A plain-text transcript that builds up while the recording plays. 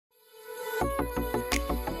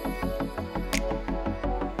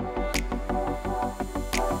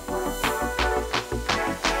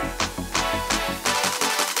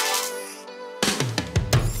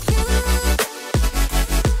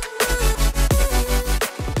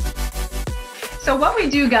So what we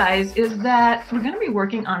do, guys, is that we're going to be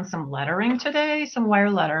working on some lettering today, some wire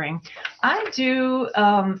lettering. I do,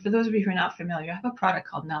 for those of you who are not familiar, I have a product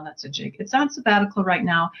called Now That's a Jig. It's on sabbatical right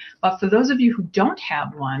now, but for those of you who don't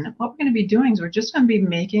have one, what we're going to be doing is we're just going to be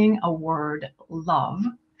making a word love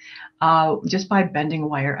just by bending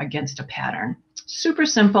wire against a pattern. Super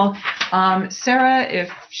simple. Sarah,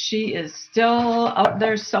 if she is still out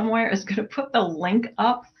there somewhere, is going to put the link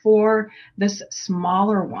up for this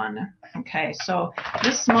smaller one. Okay, so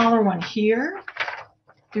this smaller one here,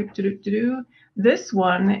 this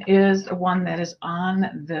one is the one that is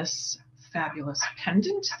on this fabulous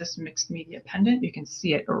pendant, this mixed media pendant. You can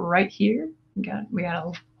see it right here. We got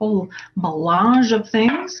a whole melange of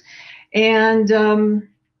things. And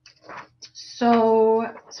so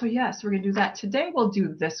yes, we're going to do that. Today we'll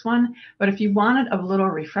do this one, but if you wanted a little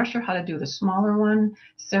refresher how to do the smaller one,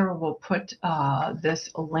 Sarah will put this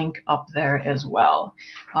link up there as well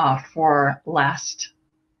for last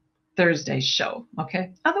Thursday's show,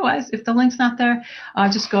 okay? Otherwise, if the link's not there,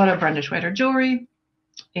 just go to Brenda Schweder Jewelry,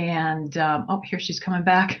 and oh, here she's coming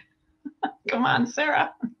back. Come on,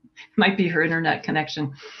 Sarah. Might be her internet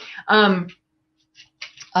connection.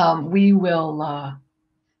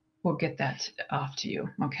 We'll get that off to you,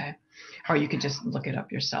 okay? Or you could just look it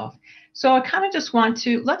up yourself. So I kind of just want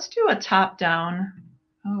to, let's do a top down.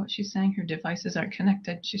 Oh, she's saying her devices aren't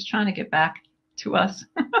connected. She's trying to get back to us.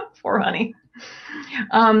 Poor honey.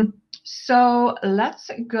 So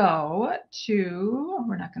let's go to,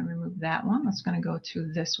 we're not going to remove that one. Let's going to go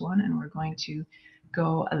to this one, and we're going to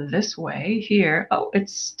go this way here. Oh,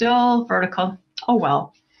 it's still vertical. Oh,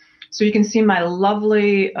 well. So you can see my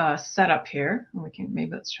lovely setup here. We can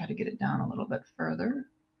maybe let's try to get it down a little bit further.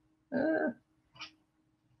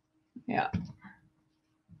 Yeah.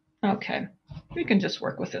 Okay. We can just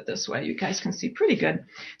work with it this way. You guys can see pretty good.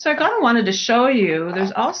 So I kind of wanted to show you,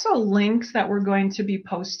 there's also links that we're going to be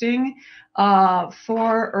posting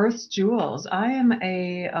for Earth's Jewels. I am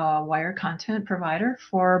a wire content provider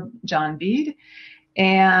for John Bead.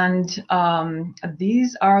 And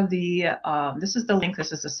these are the, this is the link.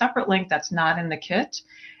 This is a separate link that's not in the kit.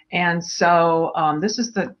 And so this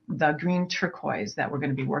is the green turquoise that we're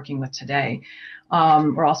going to be working with today.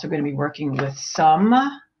 We're also going to be working with some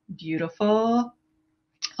beautiful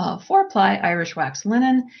 4-ply Irish wax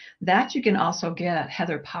linen that you can also get at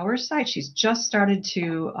Heather Power's site. She's just started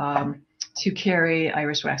to carry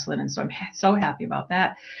Irish wax linen, so I'm so happy about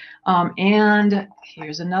that. And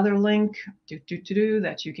here's another link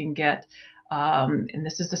that you can get, and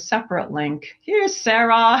this is a separate link. Here's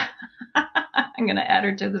Sarah. I'm going to add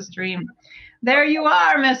her to the stream. There you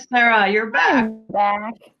are, Miss Sarah. You're back. I'm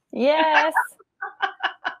back. Yes.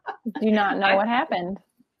 Do not know what happened.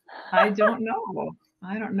 I don't know.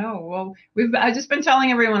 I don't know. Well, I've just been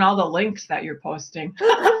telling everyone all the links that you're posting.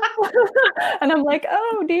 And I'm like,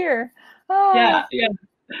 oh dear. Oh. Yeah, yeah.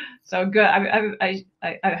 So good.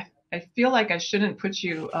 I feel like I shouldn't put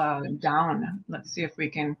you down. Let's see if we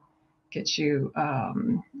can get you.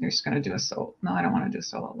 You're just going to do a solo. No, I don't want to do a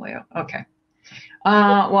solo layout. Okay.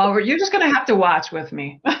 Well, you're just going to have to watch with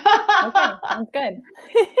me. Okay, sounds good.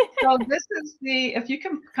 So this is the, if you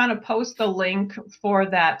can kind of post the link for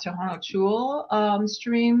that Tohono Chul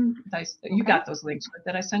stream. You got those links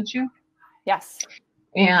that I sent you? Yes.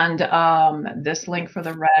 And this link for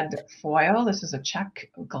the red foil. This is a check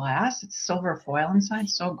glass. It's silver foil inside.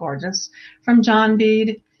 So gorgeous. From John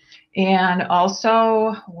Bead. And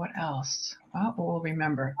also, what else? Oh, we'll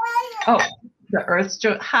remember. Oh, the Earth's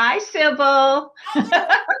Joy. Hi, Sybil.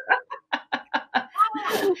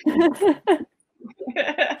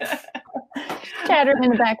 Chattering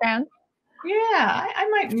in the background. Yeah, I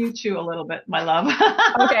might mute you a little bit, my love.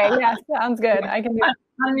 Okay, yeah, sounds good. I can do it.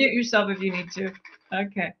 Unmute yourself if you need to.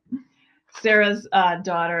 Okay. Sarah's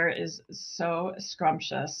daughter is so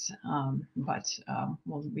scrumptious, but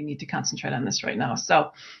we need to concentrate on this right now.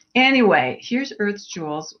 So anyway, here's Earth's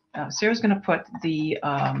Jewels. Sarah's going to put the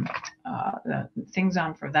things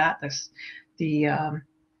on for that, the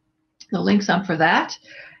links on for that.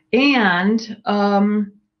 And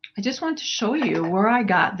I just want to show you where I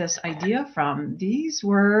got this idea from. These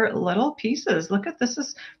were little pieces. Look at this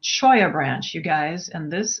is Cholla branch, you guys, and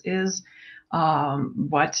this is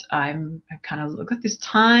what I kind of look at this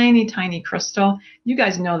tiny, tiny crystal. You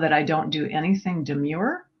guys know that I don't do anything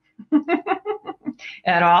demure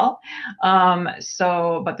at all.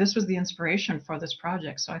 But this was the inspiration for this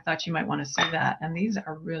project. So I thought you might want to see that. And these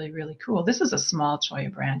are really, really cool. This is a small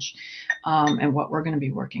Cholla branch. And what we're going to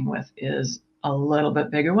be working with is a little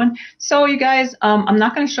bit bigger one. So you guys, I'm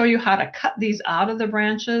not going to show you how to cut these out of the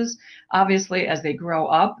branches. Obviously, as they grow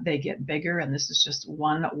up, they get bigger, and this is just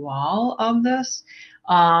one wall of this.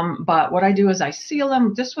 But what I do is I seal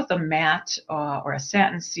them just with a mat or a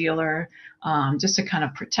satin sealer, just to kind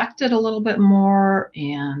of protect it a little bit more.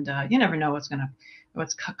 And you never know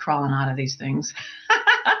what's crawling out of these things.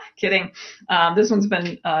 Kidding. This one's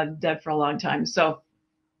been dead for a long time. So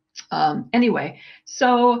anyway,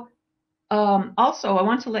 so also I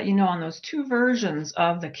want to let you know on those 2 versions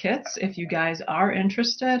of the kits, if you guys are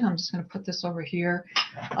interested, I'm just going to put this over here.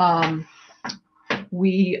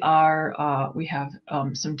 We have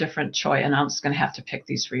some different choice, and I'm just going to have to pick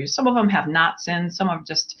these for you. Some of them have knots in, some are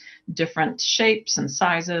just different shapes and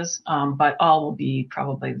sizes, but all will be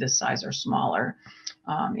probably this size or smaller,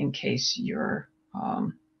 in case you're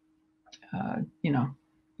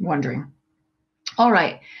wondering. All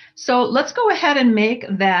right, so let's go ahead and make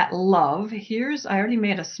that love. I already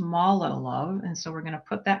made a small little love, and so we're going to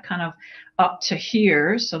put that kind of up to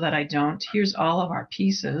here so that here's all of our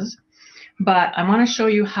pieces. But I want to show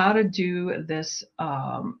you how to do this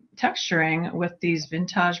texturing with these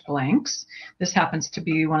vintage blanks. This happens to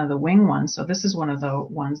be one of the wing ones, so this is one of the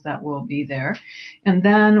ones that will be there. And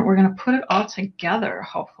then we're going to put it all together,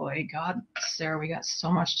 hopefully. God, Sarah, we got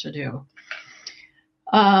so much to do.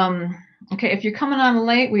 Okay, if you're coming on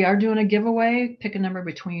late, we are doing a giveaway. Pick a number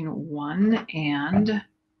between 1 and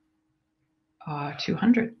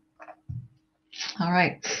 200. All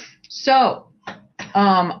right, so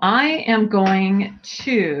I am going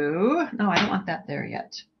to, no, I don't want that there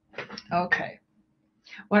yet. Okay.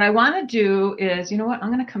 What I want to do is, you know what,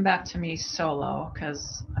 I'm going to come back to me solo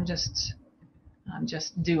because I'm just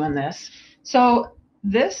doing this. So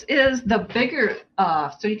this is the bigger,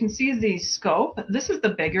 so you can see the scope. This is the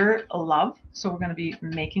bigger love. So we're going to be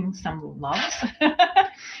making some loves.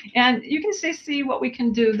 And you can see what we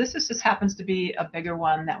can do. This just happens to be a bigger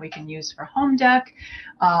one that we can use for home deck.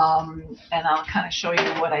 And I'll kind of show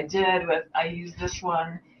you what I did with, I used this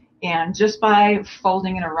one. And just by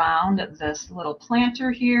folding it around this little planter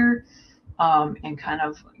here, and kind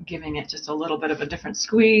of giving it just a little bit of a different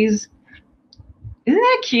squeeze. Isn't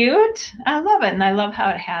that cute? I love it. And I love how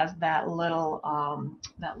it has that little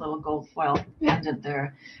gold foil pendant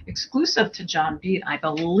there, exclusive to John Bead, I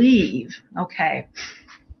believe. Okay.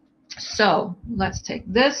 So let's take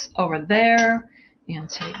this over there and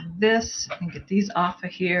take this and get these off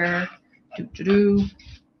of here.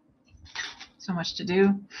 So much to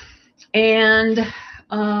do. And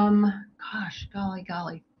gosh,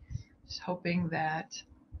 golly, just hoping that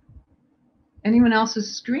anyone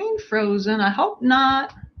else's screen frozen. I hope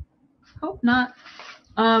not.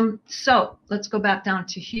 So let's go back down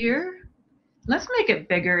to here. Let's make it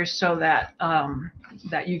bigger so that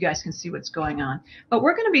that you guys can see what's going on. But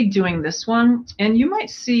we're going to be doing this one, and you might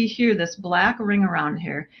see here this black ring around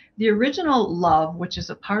here. The original love, which is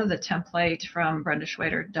a part of the template from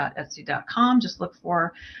brendaschwader.etsy.com, just look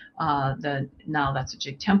for the Now That's a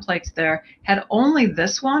Jig templates there, had only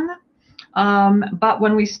this one. But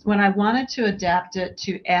when I wanted to adapt it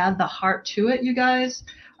to add the heart to it, you guys,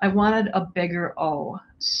 I wanted a bigger O.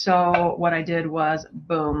 So what I did was,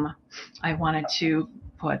 boom, I wanted to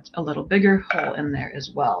put a little bigger hole in there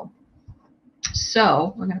as well.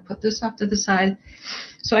 So we're going to put this off to the side.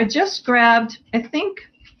 So I just grabbed, I think,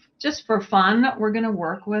 just for fun, we're going to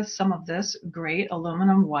work with some of this great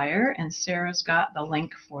aluminum wire, and Sarah's got the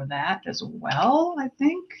link for that as well, I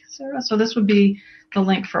think, Sarah. So this would be the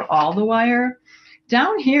link for all the wire.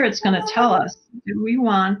 Down here, it's going to tell us, do we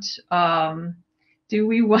want the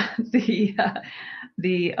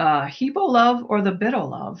Hebo love or the Biddle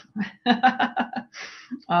love?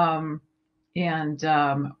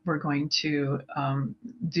 We're going to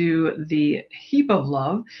do the heap of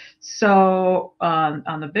love. So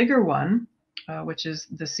on the bigger one, which is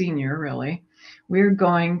the senior, really, we're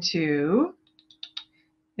going to,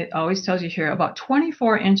 it always tells you here, about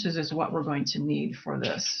 24 inches is what we're going to need for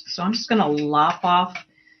this. So I'm just going to lop off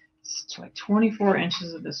like 24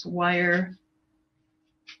 inches of this wire.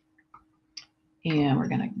 And we're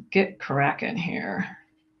going to get cracking here.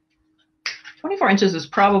 24 inches is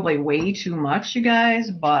probably way too much, you guys,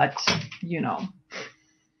 but you know.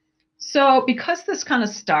 So because this kind of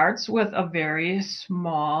starts with a very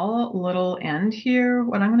small little end here,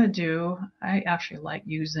 what I'm going to do, I actually like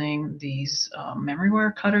using these memory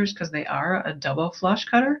wire cutters because they are a double flush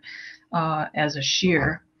cutter as a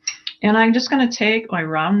shear. And I'm just going to take my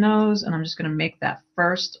round nose and I'm just going to make that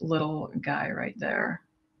first little guy right there.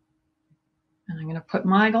 And I'm going to put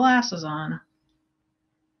my glasses on.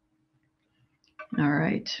 All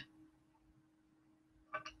right.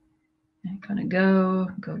 I'm going to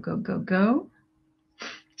go.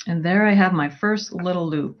 And there I have my first little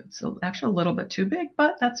loop. It's actually a little bit too big,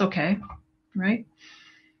 but that's okay, right?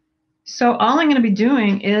 So all I'm going to be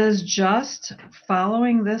doing is just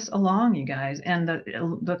following this along, you guys. And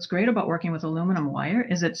what's great about working with aluminum wire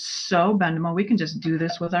is it's so bendable. We can just do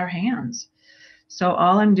this with our hands. So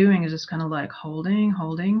all I'm doing is just kind of like holding,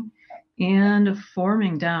 and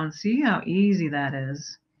forming down. See how easy that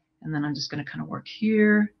is? And then I'm just going to kind of work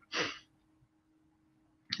here,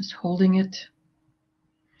 just holding it.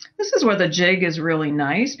 This is where the jig is really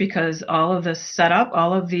nice because all of this setup,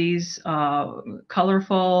 all of these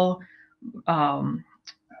colorful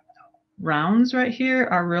rounds right here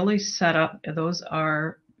are really set up. Those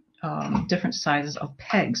are different sizes of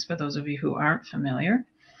pegs for those of you who aren't familiar.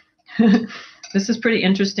 This is pretty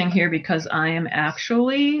interesting here because I am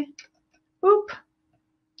actually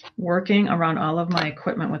working around all of my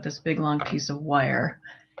equipment with this big long piece of wire.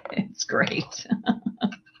 It's great.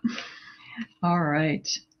 All right,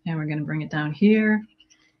 and we're going to bring it down here.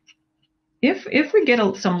 If we get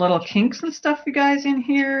some little kinks and stuff, you guys, in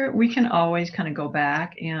here, we can always kind of go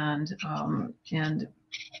back and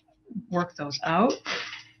work those out.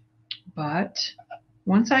 But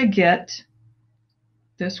once I get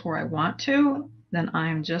this where I want to, then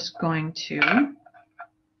I'm just going to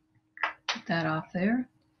put that off there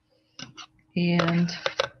and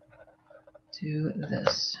do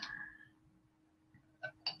this.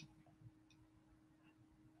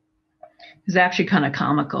 It's actually kind of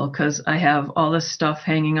comical because I have all this stuff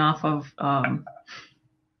hanging off of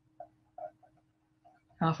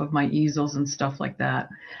my easels and stuff like that.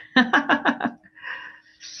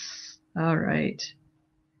 All right.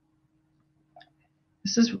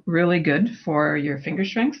 This is really good for your finger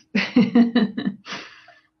strength.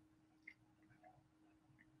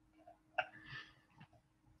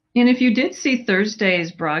 And if you did see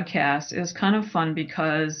Thursday's broadcast, it was kind of fun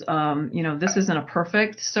because, you know, this isn't a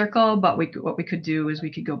perfect circle, but what we could do is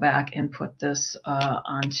we could go back and put this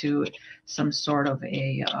onto some sort of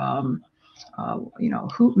a, you know,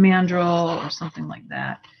 hoop mandrel or something like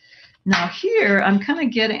that. Now here, I'm kind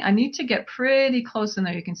of getting, I need to get pretty close in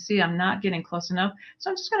there. You can see I'm not getting close enough. So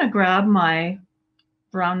I'm just going to grab my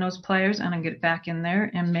brown nose pliers and I'm going to get back in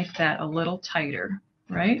there and make that a little tighter,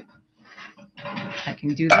 right? I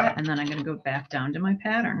can do that, and then I'm going to go back down to my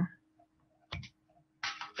pattern.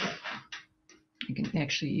 I can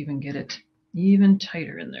actually even get it even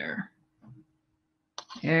tighter in there.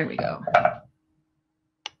 There we go.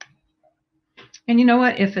 And you know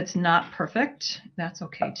what? If it's not perfect, that's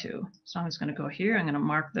okay too. So I'm just going to go here. I'm going to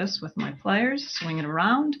mark this with my pliers, swing it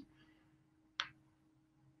around.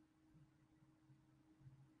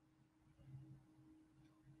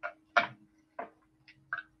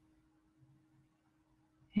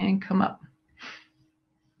 And come up.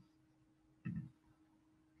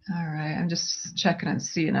 All right, I'm just checking and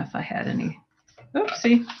seeing if I had any.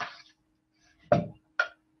 Oopsie.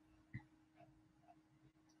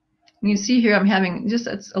 You can see here I'm having just,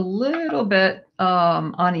 it's a little bit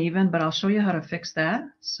uneven, but I'll show you how to fix that.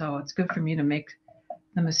 So it's good for me to make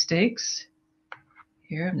the mistakes.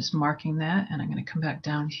 Here, I'm just marking that, and I'm going to come back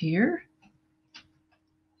down here.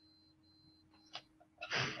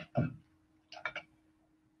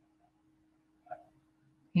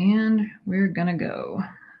 And we're going to go.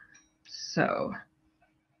 So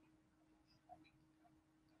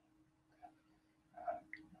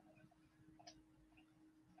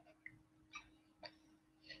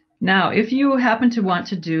now, if you happen to want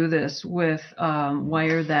to do this with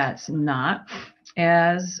wire that's not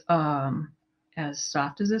as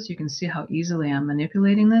soft as this, you can see how easily I'm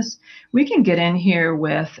manipulating this. We can get in here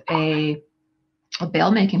with a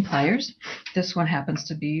bail making pliers. This one happens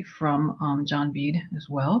to be from John Bead as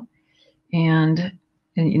well. And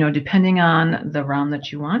you know, depending on the round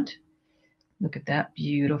that you want, look at that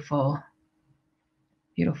beautiful,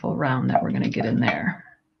 beautiful round that we're going to get in there.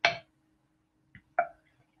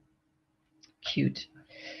 Cute.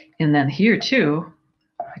 And then here too,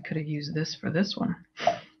 I could have used this for this one.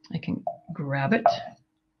 I can grab it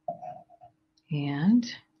and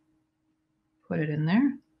put it in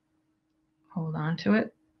there, hold on to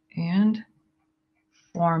it, and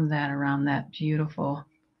form that around that beautiful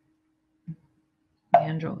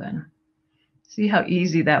mandrel then. See how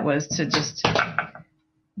easy that was to just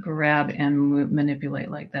grab and manipulate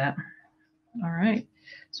like that. All right,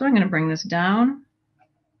 so I'm going to bring this down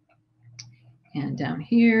and down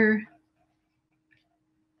here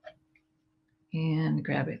and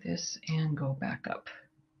grab it this and go back up.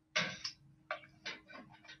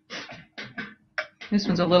 This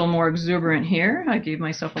one's a little more exuberant here. I gave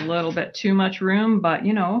myself a little bit too much room, but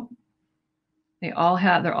you know, they're all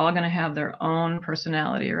going to have their own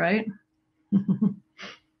personality, right?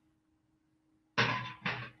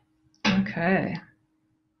 Okay.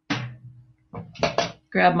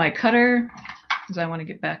 Grab my cutter because I want to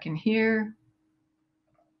get back in here.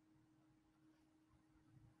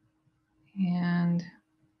 And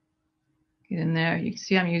get in there. You can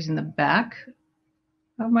see I'm using the back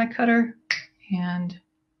of my cutter and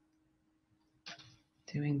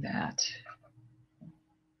doing that.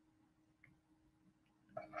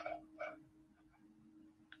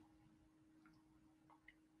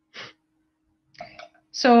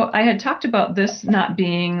 So I had talked about this not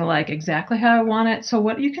being like exactly how I want it. So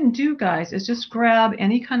what you can do, guys, is just grab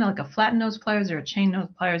any kind of like a flat nose pliers or a chain nose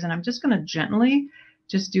pliers, and I'm just going to gently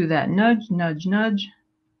just do that nudge, nudge, nudge,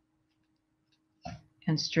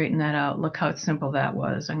 and straighten that out. Look how simple that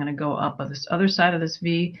was. I'm going to go up on this other side of this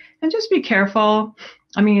V, and just be careful.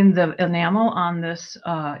 I mean, the enamel on this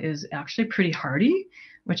is actually pretty hardy,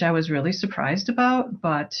 which I was really surprised about,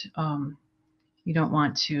 but you don't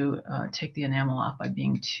want to take the enamel off by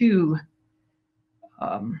being too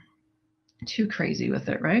crazy with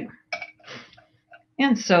it, right?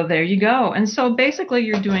 And so there you go. And so basically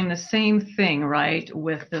you're doing the same thing, right,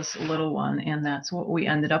 with this little one, and that's what we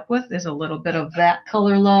ended up with, is a little bit of that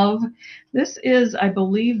color love. This is, I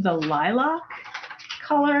believe, the lilac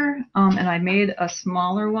color, and I made a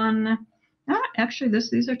smaller one. Actually,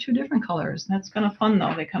 these are two different colors. That's kind of fun,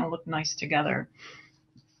 though. They kind of look nice together.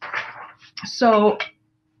 So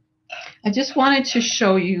I just wanted to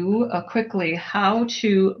show you quickly how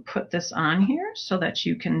to put this on here so that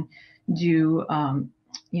you can do,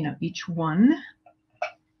 you know, each one the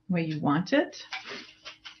way you want it.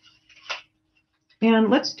 And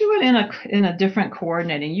let's do it in a different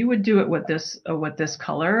coordinating. You would do it with this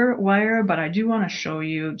color wire, but I do want to show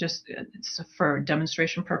you, just for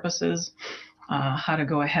demonstration purposes, how to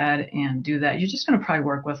go ahead and do that. You're just going to probably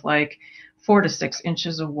work with like 4 to 6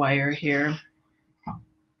 inches of wire here.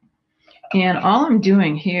 And all I'm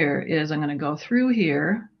doing here is I'm going to go through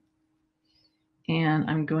here, and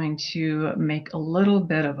I'm going to make a little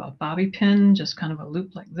bit of a bobby pin, just kind of a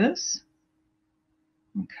loop like this.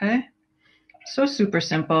 Okay, so super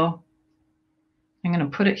simple. I'm going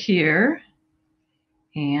to put it here,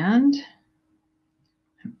 and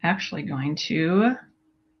I'm actually going to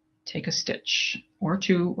take a stitch or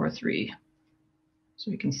 2 or 3 so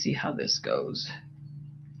we can see how this goes.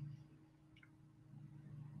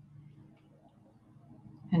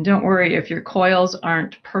 And don't worry if your coils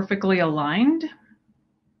aren't perfectly aligned.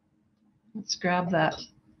 Let's grab that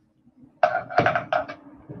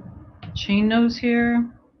chain nose here.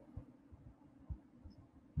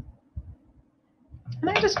 And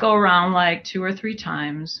I just go around like 2 or 3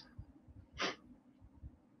 times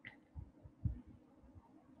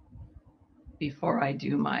before I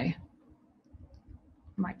do my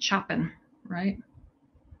chopping, right?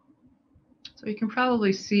 So you can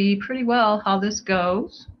probably see pretty well how this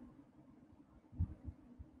goes.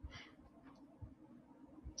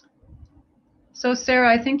 So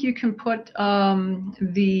Sarah, I think you can put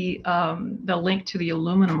the link to the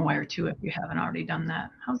aluminum wire too if you haven't already done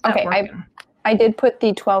that. How's that working? I did put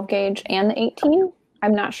the 12 gauge and the 18.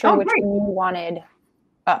 I'm not sure which great. one you wanted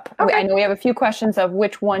up. Okay. I know we have a few questions of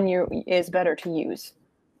which one is better to use.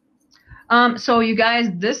 So you guys,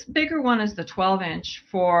 this bigger one is the 12 inch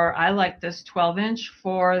for, I like this 12 inch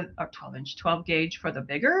for, or 12 gauge for the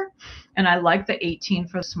bigger, and I like the 18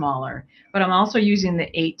 for the smaller, but I'm also using the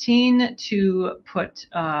 18 to put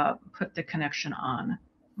the connection on.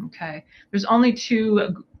 Okay, there's only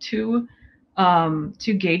two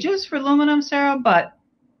gauges for aluminum, Sarah, but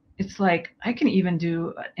it's like I can even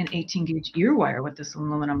do an 18 gauge ear wire with this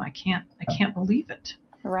aluminum. I can't believe it.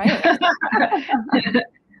 Right.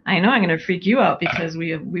 I know I'm going to freak you out because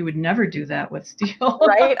we would never do that with steel.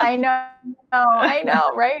 Right. I know.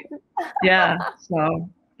 Right. Yeah. So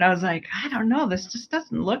I was like, I don't know. This just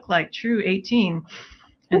doesn't look like true 18.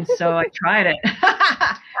 And so I tried it.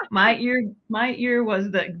 My ear was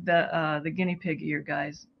the guinea pig ear,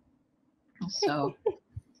 guys. So,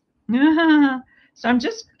 so I'm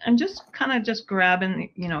just kind of just grabbing,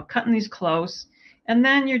 cutting these close. And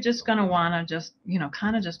then you're just going to want to just,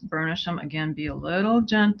 kind of just burnish them. Again, be a little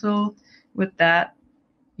gentle with that.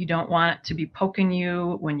 You don't want it to be poking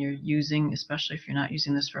you when you're using, especially if you're not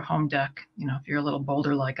using this for home deck. If you're a little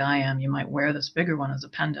bolder like I am, you might wear this bigger one as a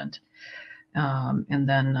pendant. And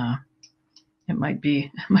then it might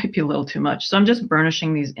be a little too much. So I'm just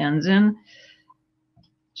burnishing these ends in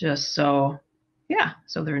just so, yeah,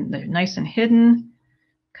 so they're nice and hidden.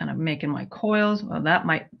 Kind of making my coils. Well,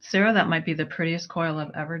 Sarah, that might be the prettiest coil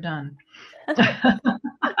I've ever done.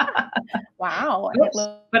 Wow. Oops,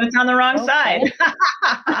 but it's on the wrong side.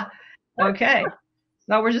 Okay.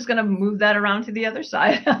 So we're just going to move that around to the other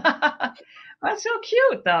side. That's so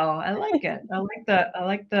cute though. I like it. I like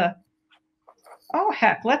the, oh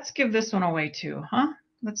heck, let's give this one away too, huh?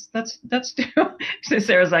 Let's do,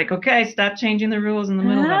 Sarah's like, okay, stop changing the rules in the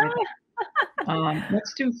middle of everything.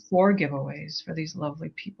 Let's do 4 giveaways for these lovely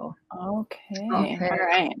people. Okay. Okay. All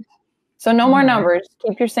right. So no more numbers.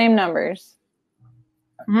 Keep your same numbers.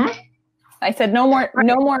 Hmm? I said no more.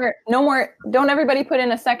 Don't everybody put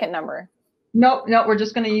in a second number. No, we're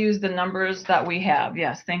just going to use the numbers that we have.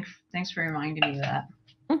 Yes, thanks for reminding me of that.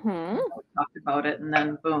 Mm-hmm. We talked about it, and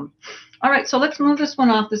then boom. All right, so let's move this one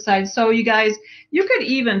off the side. So you guys, you could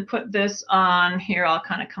even put this on here. I'll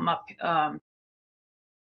kind of come up.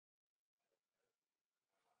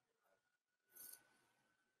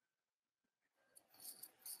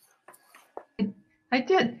 I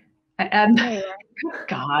did. I add.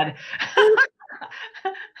 God.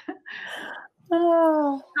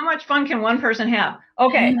 Oh. How much fun can one person have?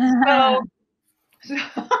 Okay,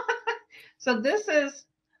 so this is,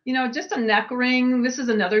 you know, just a neck ring. This is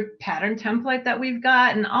another pattern template that we've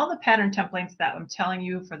got, and all the pattern templates that I'm telling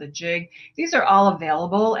you for the jig, these are all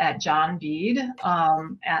available at John Bead,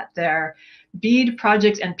 at their Bead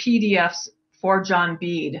projects and PDFs for John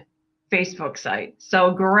Bead Facebook site.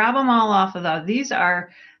 So grab them all off of the. These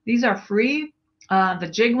are free. The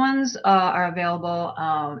jig ones are available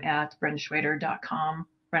at brendaschwader.com,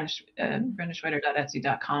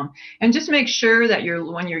 brendaschwader.etsy.com. And just make sure that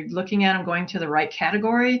when you're looking at them, going to the right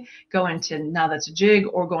category, go into Now That's a Jig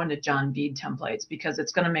or go into John Bead templates, because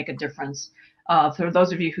it's going to make a difference. For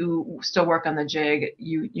those of you who still work on the jig,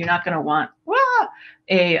 you're not going to want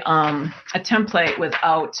a template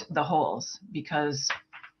without the holes, because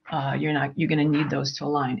you're going to need those to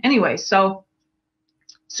align. Anyway, so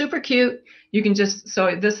super cute. You can just,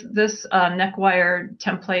 so this neck wire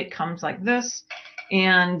template comes like this,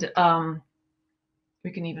 and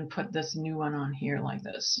we can even put this new one on here like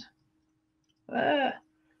this.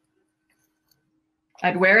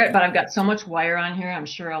 I'd wear it, but I've got so much wire on here, I'm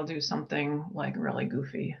sure I'll do something like really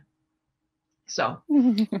goofy. So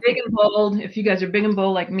big and bold. If you guys are big and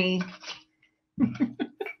bold like me,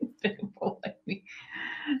 big and bold like me.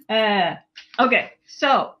 Okay,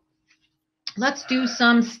 so let's do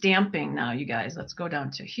some stamping now, you guys. Let's go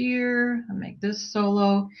down to here and make this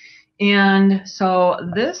solo. And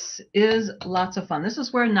so this is lots of fun. This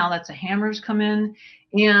is where Now That's a Hammers come in.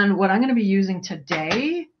 And what I'm going to be using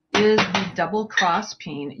today is the double cross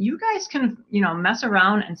peen. You guys can, you know, mess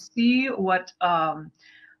around and see what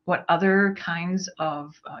other kinds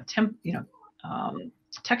of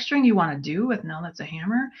texturing you want to do with Now That's a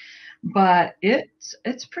Hammer, but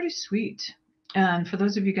it's pretty sweet. And for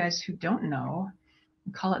those of you guys who don't know,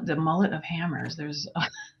 we call it the mullet of hammers. There's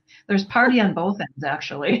party on both ends,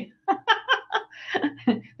 actually.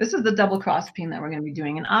 This is the double cross peen that we're going to be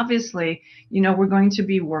doing. And obviously, you know, we're going to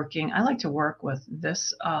be working, I like to work with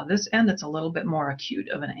this end that's a little bit more acute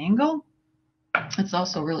of an angle. It's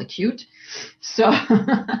also really cute. So,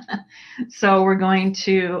 so we're going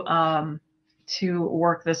to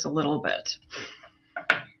work this a little bit.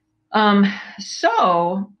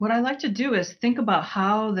 So what I like to do is think about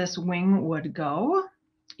how this wing would go.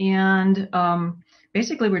 And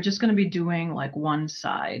basically, we're just going to be doing like one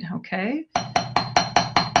side, okay?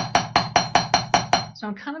 So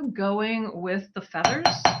I'm kind of going with the feathers.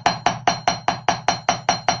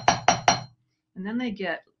 And then they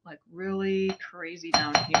get like really crazy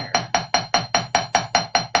down here.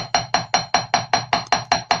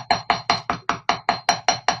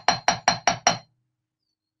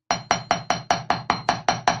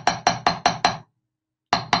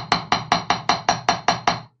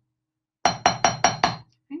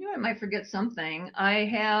 I might forget something. I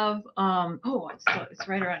have, it's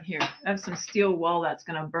right around here. I have some steel wool that's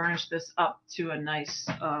going to burnish this up to a nice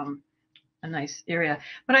area.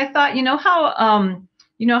 But I thought, you know how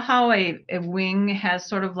a wing has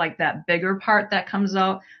sort of like that bigger part that comes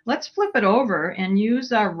out. Let's flip it over and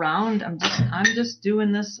use our round. I'm just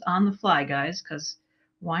doing this on the fly, guys, because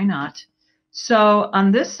why not? So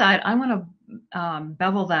on this side, I'm going to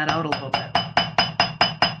bevel that out a little bit.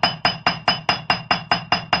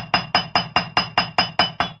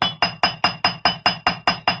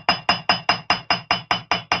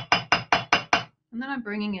 And then I'm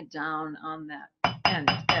bringing it down on that edge.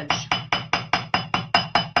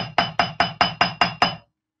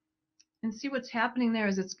 And see what's happening there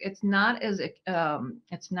is it's not as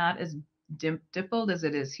dimpled as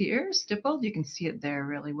it is here. Stippled, you can see it there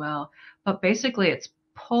really well. But basically, it's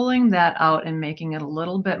pulling that out and making it a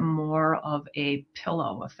little bit more of a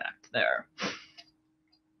pillow effect there.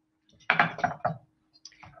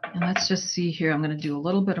 And let's just see here. I'm going to do a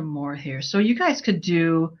little bit of more here. So you guys could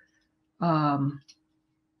do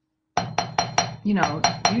you know,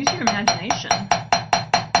 use your imagination.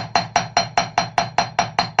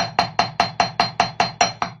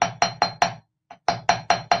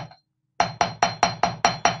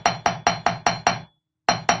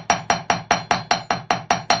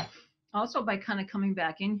 Also, by kind of coming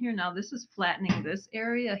back in here, now this is flattening this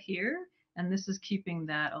area here, and this is keeping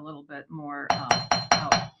that a little bit more out.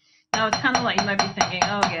 Now it's kind of like you might be thinking,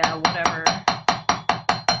 oh yeah, whatever.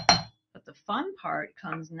 But the fun part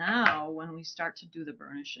comes now when we start to do the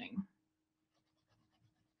burnishing.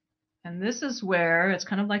 And this is where it's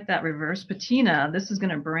kind of like that reverse patina. This is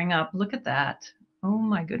going to bring up, look at that. Oh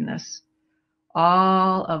my goodness.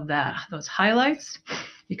 All of that, those highlights,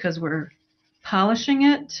 because we're polishing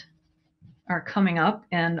it, are coming up,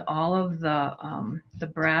 and all of the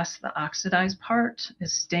brass, the oxidized part,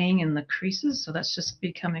 is staying in the creases. So that's just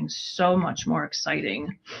becoming so much more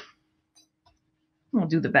exciting. We'll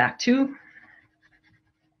do the back too.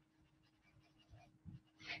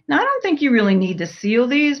 Now, I don't think you really need to seal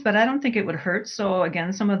these, but I don't think it would hurt. So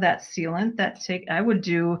again, some of that sealant that I would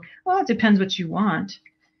do, well, it depends what you want.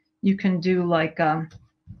 You can do like,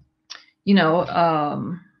 you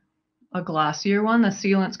know, a glossier one. The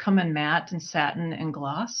sealants come in matte and satin and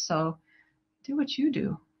gloss. So do what you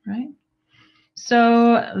do, right?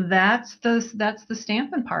 So that's the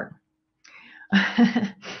stamping part.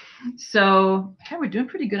 So hey, we're doing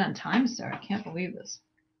pretty good on time, Sarah. I can't believe this.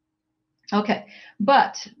 Okay,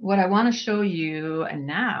 but what I want to show you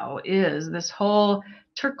now is this whole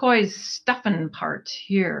turquoise stuffing part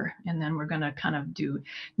here, and then we're going to kind of do,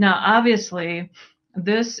 now obviously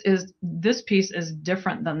this piece is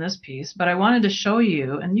different than this piece, but I wanted to show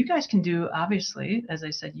you, and you guys can do, obviously, as I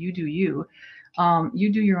said, you do you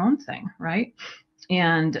do your own thing, right?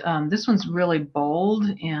 And this one's really bold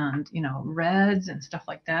and, you know, reds and stuff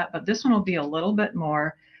like that, but this one will be a little bit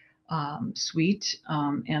more sweet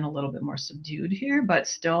and a little bit more subdued here, but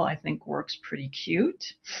still I think works pretty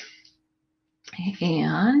cute.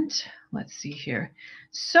 And let's see here.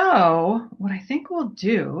 So what I think we'll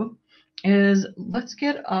do is let's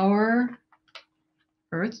get our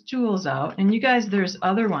Earth Jewels out. And you guys, there's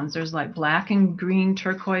other ones. There's like black and green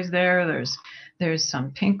turquoise there. There's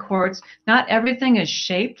some pink quartz. Not everything is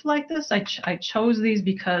shaped like this. I chose these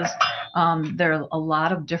because there are a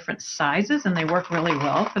lot of different sizes and they work really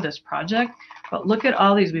well for this project. But look at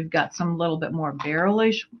all these. We've got some little bit more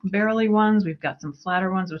barrely ones. We've got some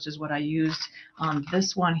flatter ones, which is what I used on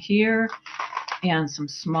this one here, and some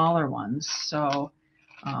smaller ones. So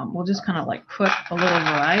we'll just kind of like put a little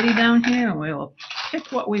variety down here and we'll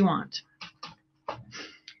pick what we want.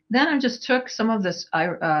 Then I just took some of this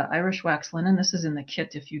Irish wax linen. This is in the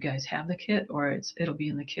kit if you guys have the kit, or it'll be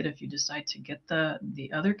in the kit if you decide to get the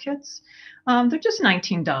other kits. They're just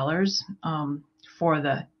 $19 for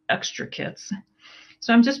the extra kits.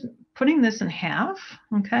 So I'm just putting this in half,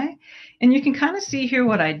 okay? And you can kind of see here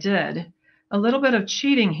what I did. A little bit of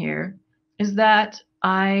cheating here is that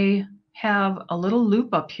I have a little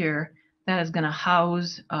loop up here that is going to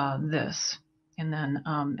house this, and then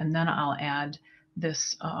I'll add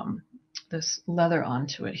this this leather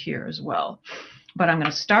onto it here as well. But I'm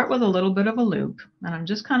going to start with a little bit of a loop, and I'm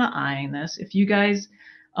just kind of eyeing this. If you guys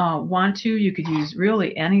want to, you could use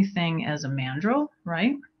really anything as a mandrel,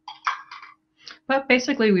 right? But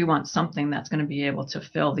basically we want something that's going to be able to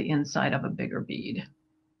fill the inside of a bigger bead.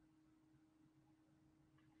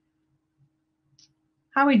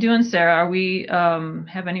 How are we doing, Sarah? Are we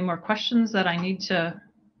have any more questions that I need to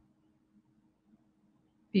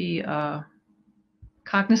be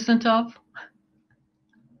cognizant of?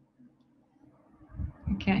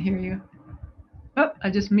 I can't hear you. Oh, I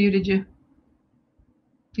just muted you.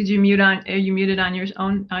 Did you mute on? Are you muted on your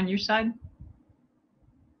side?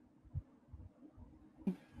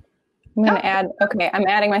 I'm going to add, okay, I'm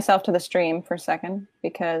adding myself to the stream for a second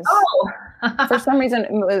because for some reason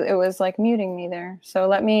it was like muting me there. So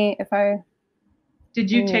let me, if I...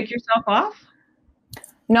 Did you take yourself off?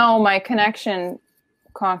 No, my connection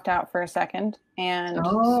conked out for a second. And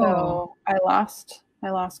so I lost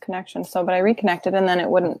connection. So, but I reconnected and then it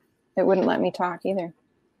wouldn't let me talk either.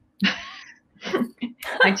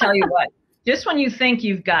 I tell you what, just when you think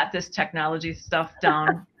you've got this technology stuff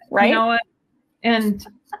down, right? You know what? And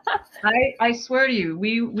I swear to you,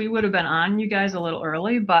 we would have been on you guys a little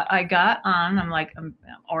early, but I got on. I'm like, I'm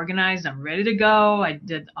organized. I'm ready to go. I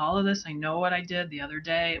did all of this. I know what I did the other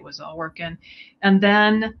day. It was all working. And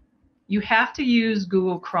then you have to use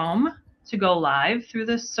Google Chrome to go live through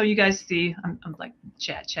this. So you guys see, I'm like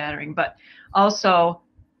chattering, but also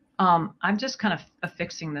I'm just kind of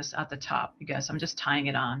affixing this at the top, you guys. I'm just tying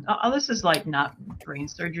it on. Oh, this is like not brain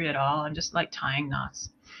surgery at all. I'm just like tying knots.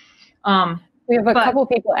 We have a couple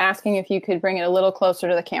people asking if you could bring it a little closer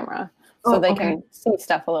to the camera so they can see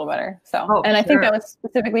stuff a little better. So, and I think that was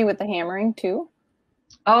specifically with the hammering too.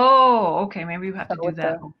 Oh, okay. Maybe we have to do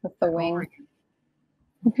that with the wing.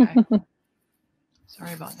 Okay.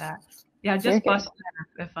 Sorry about that. Yeah, just bust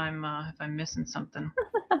in if I'm missing something.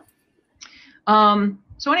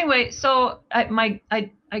 So anyway, so my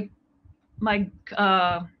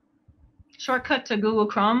shortcut to Google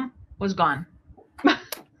Chrome was gone.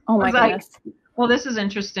 Oh my goodness. Like, well, this is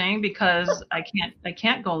interesting because I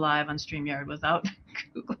can't go live on StreamYard without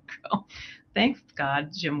Google Chrome. Thank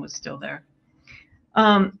God Jim was still there.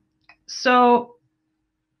 So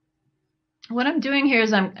what I'm doing here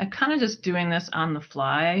is I'm kind of just doing this on the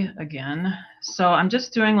fly again. So I'm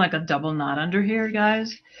just doing like a double knot under here,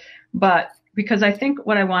 guys. But because I think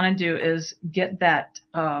what I want to do is get that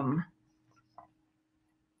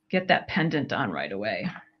pendant on right away.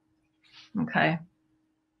 Okay.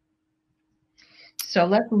 So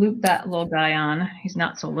let's loop that little guy on. He's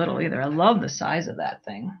not so little either. I love the size of that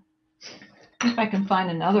thing. If I can find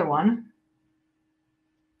another one.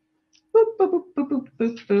 Boop, boop, boop, boop, boop,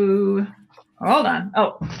 boop, boop. Hold on.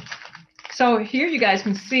 Oh, so here you guys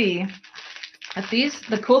can see that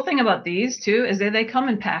the cool thing about these too is that they come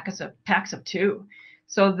in packs of 2.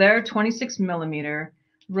 So they're 26 millimeter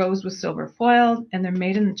rose with silver foil, and they're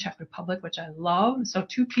made in the Czech Republic, which I love. So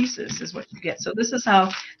 2 pieces is what you get. So this is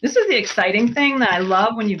the exciting thing that I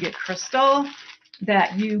love when you get crystal,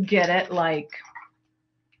 that you get it like,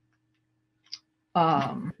 what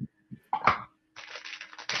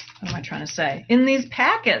am I trying to say? In these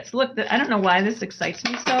packets. Look, I don't know why this excites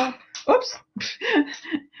me so. Oops.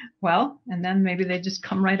 Well, and then maybe they just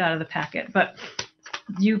come right out of the packet. But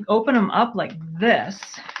you open them up like this,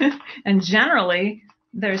 and generally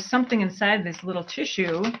there's something inside this little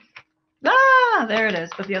tissue. Ah, there it is,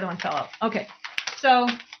 but the other one fell out. Okay, so,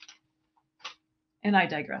 and I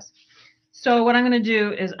digress. So what I'm going to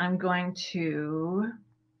do is I'm going to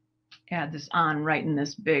add this on right in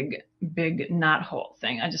this big knot hole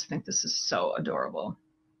thing. I just think this is so adorable.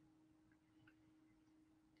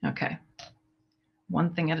 Okay,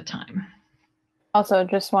 one thing at a time. Also,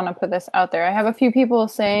 just want to put this out there. I have a few people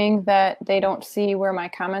saying that they don't see where my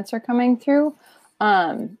comments are coming through.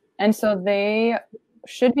 And so they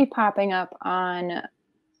should be popping up on,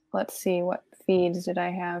 let's see, what feeds did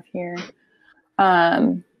I have here?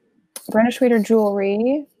 Brenda Schwader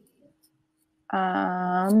Jewelry.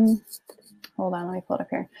 Hold on, let me pull it up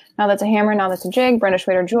here. Now that's a hammer, now that's a jig. Brenda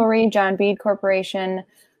Schwader Jewelry, John Bead Corporation,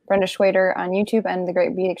 Brenda Schwader on YouTube, and the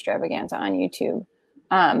Great Bead Extravaganza on YouTube.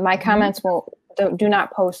 My comments do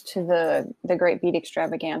not post to the Great Bead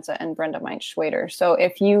Extravaganza and Brenda Mike Schwader. So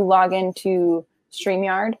if you log into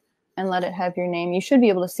StreamYard and let it have your name, you should be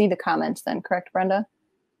able to see the comments then, correct, Brenda?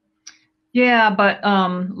 Yeah, but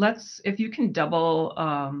if you can double,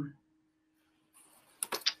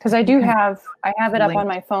 because I have it up on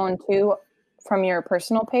my phone too from your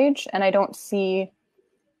personal page, and I don't see,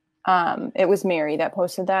 it was Mary that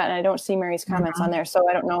posted that, and I don't see Mary's comments on there. So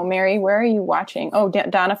I don't know, Mary, where are you watching? Oh,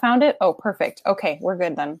 Donna found it? Oh, perfect. Okay, we're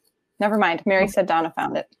good then. Never mind. Mary said Donna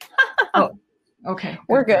found it. Oh, okay.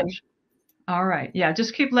 We're good. All right. Yeah,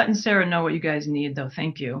 just keep letting Sarah know what you guys need, though.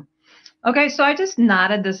 Thank you. Okay, so I just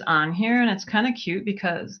knotted this on here, and it's kind of cute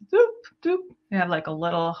because doop, doop, we have like a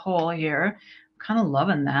little hole here. I'm kind of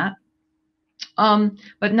loving that.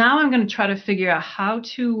 But now I'm going to try to figure out how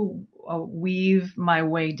to weave my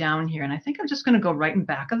way down here. And I think I'm just going to go right in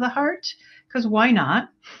back of the heart, because why not?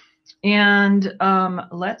 And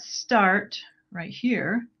let's start right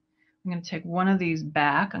here. I'm going to take one of these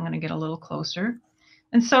back. I'm going to get a little closer.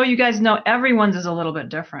 And so you guys know everyone's is a little bit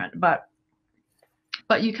different, but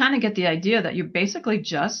you kind of get the idea that you're basically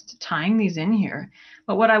just tying these in here.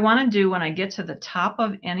 But what I want to do when I get to the top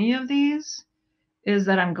of any of these is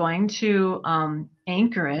that I'm going to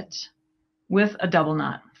anchor it with a double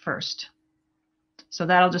knot first. So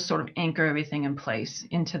that'll just sort of anchor everything in place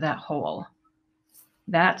into that hole.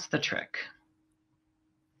 That's the trick.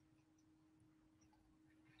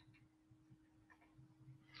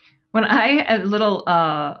 When a little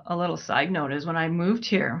side note is when I moved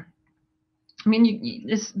here, I mean,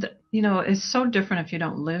 it's so different if you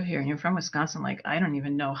don't live here and you're from Wisconsin. Like, I don't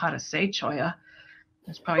even know how to say Cholla.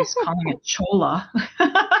 It's probably calling it Cholla.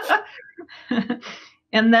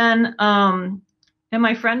 And then, and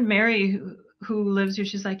my friend Mary, who lives here,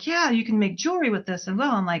 she's like, yeah, you can make jewelry with this. And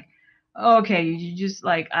well, I'm like, okay, you just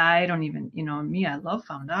like, I don't even, me, I love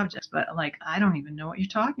found objects, but like, I don't even know what you're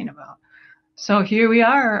talking about. So here we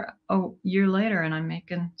are a year later, and I'm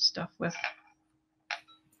making stuff with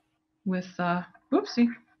Cholla.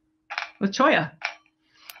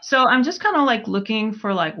 So I'm just kind of like looking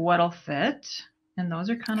for like what'll fit. And those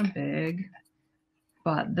are kind of big.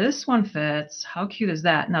 But this one fits. How cute is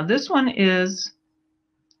that? Now this one is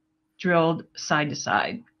drilled side to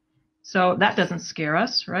side. So that doesn't scare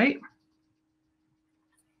us, right?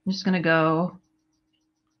 I'm just going to go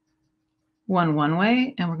one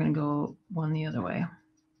way, and we're going to go one the other way.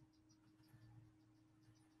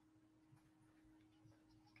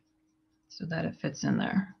 So that it fits in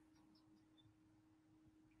there.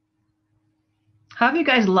 How have you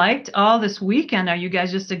guys liked all this weekend? Are you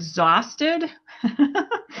guys just exhausted?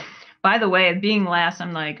 By the way, being last,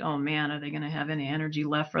 I'm like, oh man, are they going to have any energy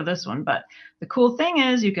left for this one? But the cool thing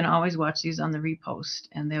is you can always watch these on the repost,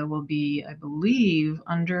 and there will be, I believe,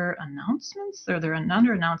 under announcements. They're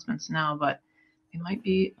under announcements now, but they might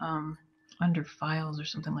be under files or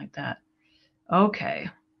something like that. Okay.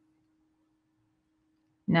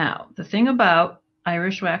 Now, the thing about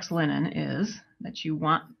Irish wax linen is that you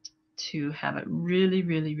want to have it really,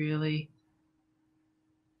 really, really,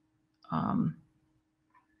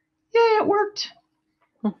 yeah, it worked.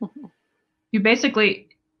 You basically,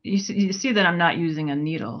 you see that I'm not using a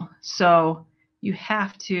needle. So you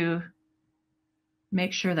have to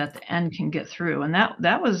make sure that the end can get through. And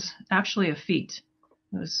that was actually a feat.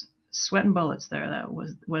 It was sweating bullets there. That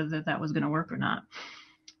was whether that was going to work or not.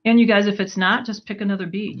 And you guys, if it's not, just pick another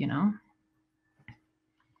bead, you know.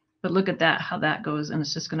 But look at that, how that goes. And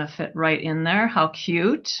it's just going to fit right in there. How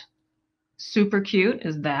cute. Super cute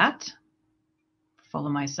is that. Full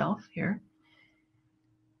of myself here.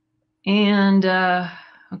 And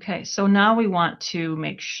okay, so now we want to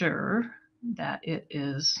make sure that it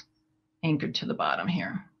is anchored to the bottom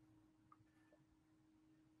here.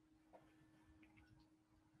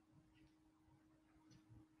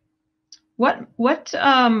 What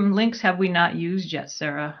links have we not used yet,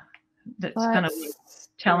 Sarah? That's kind of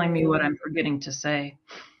telling me what I'm forgetting to say.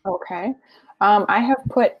 Okay. I have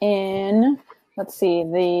put in, let's see,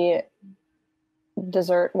 the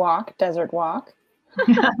desert walk. Let's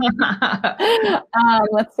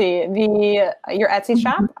see, your Etsy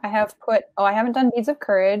shop. I have put, I haven't done Beads of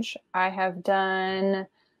Courage. I have done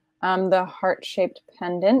the heart-shaped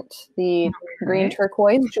pendant, the green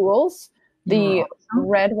turquoise jewels, the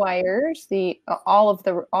red wires, all of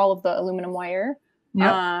the aluminum wire,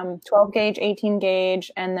 12 gauge, 18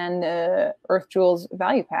 gauge, and then the Earth Jewels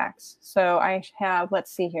value packs. So I have,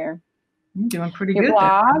 let's see here. You're doing pretty your good.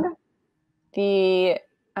 Blog, the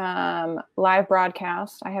live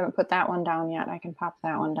broadcast. I haven't put that one down yet. I can pop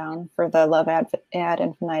that one down for the Love ad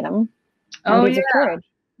infinitum. Oh yeah,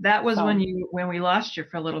 that was when we lost you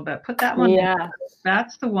for a little bit. Put that one. Yeah,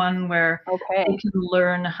 that's the one where you can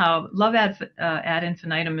learn how Love ad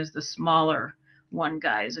infinitum is the smaller one,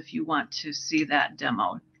 guys. If you want to see that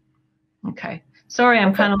demo. Okay. Sorry,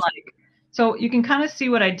 I'm kind of like. So you can kind of see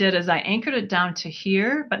what I did is I anchored it down to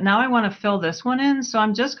here, but now I want to fill this one in. So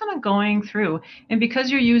I'm just kind of going through, and because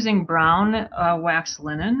you're using brown wax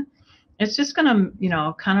linen, it's just going to, you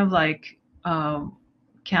know, kind of like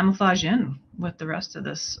camouflage in with the rest of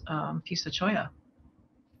this piece of Cholla.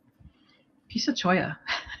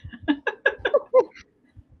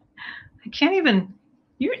 I can't even,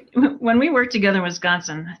 when we worked together in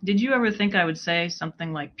Wisconsin, did you ever think I would say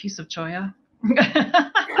something like piece of Cholla?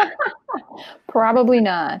 Probably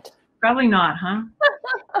not. Probably not, huh?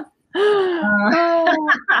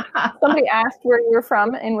 Somebody asked where you were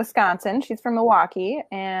from in Wisconsin. She's from Milwaukee,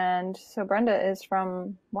 and so Brenda is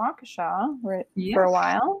from Waukesha for a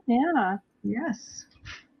while. Yeah. Yes.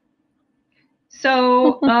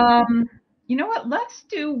 So, you know what? Let's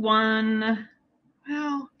do one.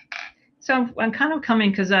 Well, so I'm kind of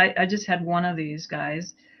coming because I just had one of these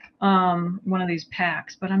guys, one of these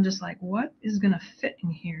packs, but I'm just like, what is going to fit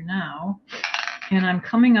in here now? And I'm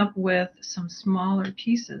coming up with some smaller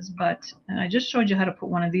pieces, and I just showed you how to put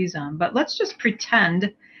one of these on, but let's just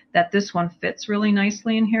pretend that this one fits really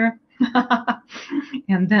nicely in here.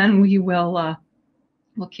 And then we'll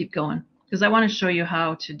keep going because I want to show you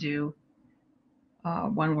how to do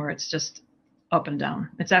one where it's just up and down.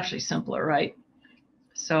 It's actually simpler, right?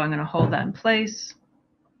 So I'm going to hold that in place.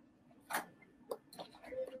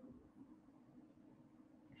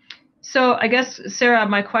 So I guess, Sarah,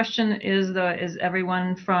 my question is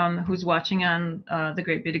everyone who's watching on the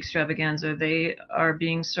Great Bead Extravaganza, they are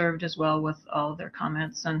being served as well with all of their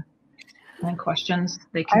comments and questions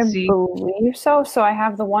they can see? I believe so. So I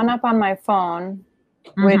have the one up on my phone,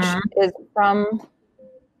 which is from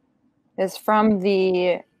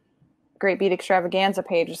the Great Bead Extravaganza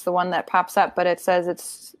page. It's the one that pops up, but it says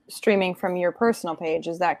it's streaming from your personal page.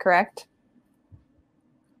 Is that correct?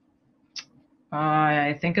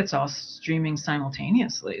 I think it's all streaming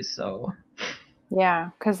simultaneously. So Yeah,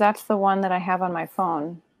 because that's the one that I have on my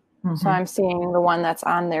phone. So I'm seeing the one that's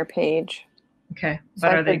on their page. Okay, So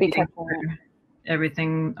but I are they could be getting catching it.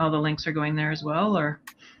 everything? All the links are going there as well, or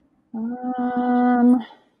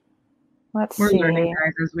Let's we're learning, see.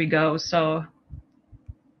 guys, as we go. So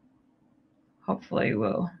hopefully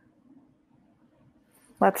we'll.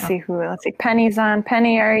 Let's see who. Let's see. Penny's on.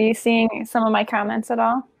 Penny, are you seeing some of my comments at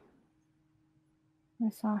all? I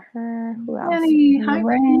saw her. Who else? Penny, hi,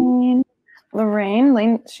 Lorraine.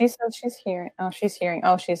 Lorraine. She said she's hearing. Oh, she's hearing.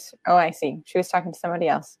 Oh, I see. She was talking to somebody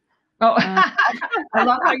else. Oh, I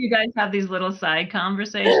love how you guys have these little side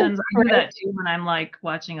conversations. I do that too when I'm like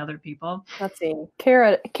watching other people. Let's see.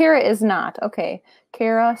 Kara is not. Okay.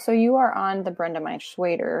 Kara, so you are on the Brenda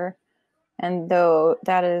Schwader. And though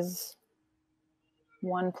that is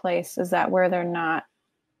one place, is that where they're not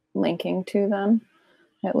linking to them?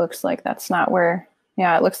 It looks like that's not where,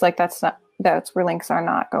 yeah, it looks like that's where links are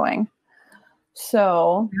not going.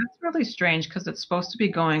 So that's really strange because it's supposed to be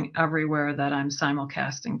going everywhere that I'm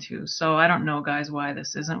simulcasting to. So I don't know, guys, why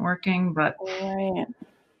this isn't working, but right.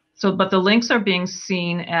 So, but the links are being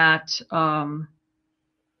seen at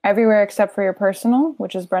everywhere except for your personal,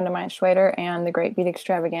 which is Brenda Schwader, and the Great Bead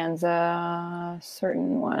Extravaganza,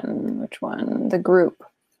 certain one. Which one? The group.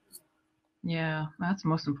 Yeah, that's the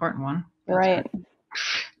most important one. That's right.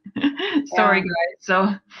 Sorry, guys. So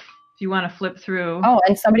if you want to flip through. Oh,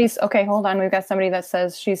 and okay, hold on. We've got somebody that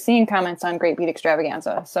says she's seeing comments on Great Bead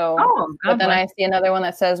Extravaganza. So, but then I see another one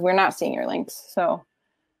that says we're not seeing your links. So.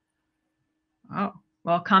 Oh,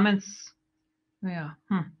 well, comments. Yeah.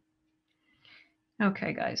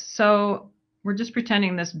 Okay, guys. So we're just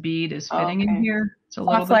pretending this bead is fitting in here. It's a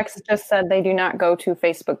little Flex just said they do not go to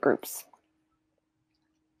Facebook groups.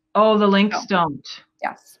 Oh, the links don't.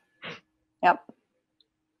 Yes. Yep.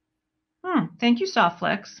 Thank you,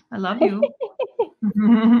 Softflex. I love you.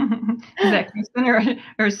 Is that Kristen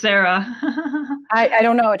or Sarah? I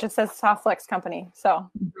don't know. It just says Softflex company. So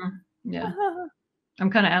yeah,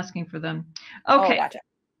 I'm kind of asking for them. Okay. Oh, gotcha.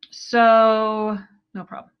 So no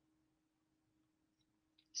problem.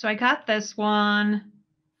 So I got this one.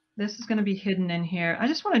 This is going to be hidden in here. I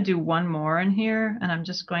just want to do one more in here, and I'm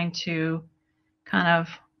just going to kind of,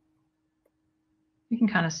 you can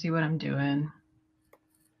kind of see what I'm doing.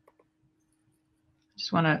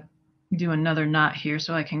 Just want to do another knot here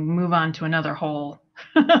so I can move on to another hole.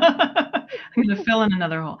 I'm going to fill in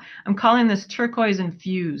another hole. I'm calling this turquoise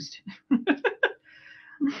infused.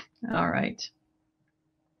 All right.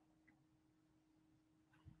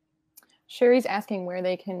 Sherry's asking where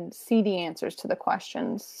they can see the answers to the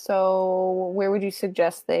questions. So where would you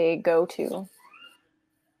suggest they go to?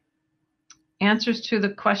 Answers to the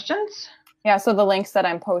questions? Yeah, so the links that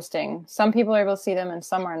I'm posting. Some people are able to see them and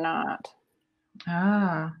some are not.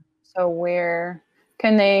 Ah. So where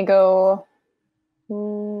can they go?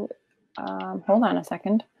 Hold on a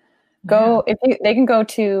second. They can go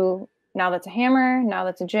to Now That's a Hammer, Now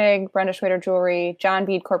That's a Jig, Brenda Schwader Jewelry, John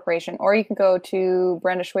Bead Corporation, or you can go to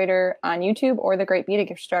Brenda Schwader on YouTube or the Great Bead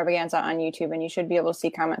Extravaganza on YouTube, and you should be able to see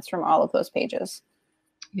comments from all of those pages.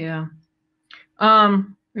 Yeah.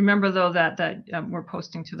 Remember though that we're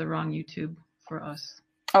posting to the wrong YouTube for us.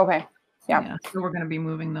 Okay. Yeah. So we're going to be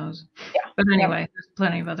moving those. Yeah. But anyway, there's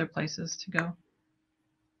plenty of other places to go.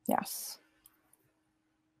 Yes.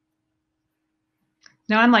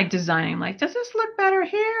 Now I'm like designing, like, does this look better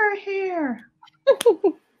here or here?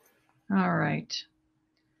 All right.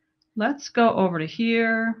 Let's go over to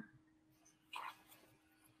here.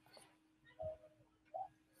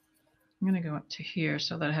 I'm going to go up to here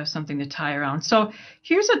so that I have something to tie around. So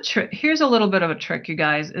here's a trick. Here's a little bit of a trick, you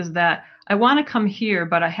guys, is that I want to come here,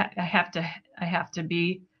 but I have to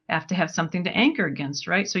have something to anchor against,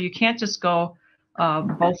 right? So you can't just go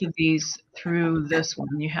both of these through this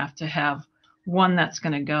one. You have to have one that's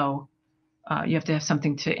going to go. You have to have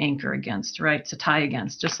something to anchor against, right? To tie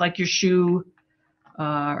against, just like your shoe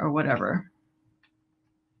or whatever.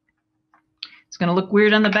 It's going to look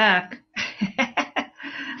weird on the back.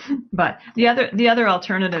 But the other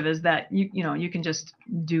alternative is that you can just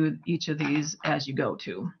do each of these as you go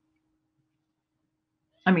to.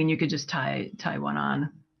 I mean, you could just tie one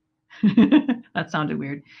on. That sounded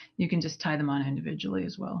weird. You can just tie them on individually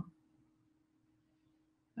as well.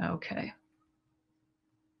 Okay.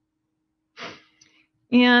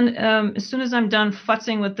 And as soon as I'm done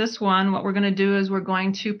futzing with this one, what we're going to do is we're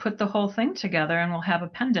going to put the whole thing together and we'll have a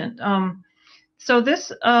pendant. So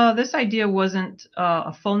this idea wasn't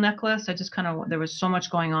a full necklace. I just there was so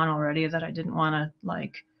much going on already that I didn't want to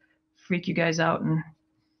like freak you guys out and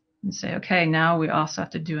say, okay, now we also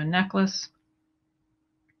have to do a necklace.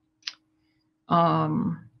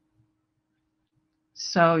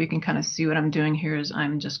 So you can kind of see what I'm doing here is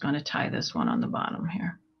I'm just going to tie this one on the bottom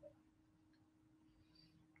here.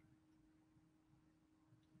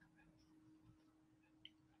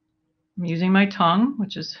 I'm using my tongue,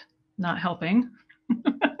 which is not helping.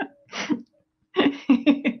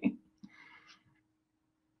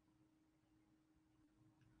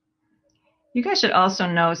 You guys should also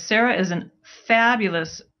know Sarah is a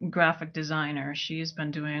fabulous graphic designer. She's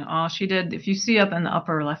been doing all she did. If you see up in the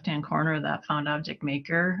upper left-hand corner that Found Object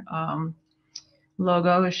Maker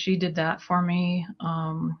logo, she did that for me.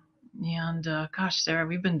 Gosh, Sarah,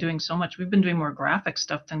 we've been doing so much. We've been doing more graphic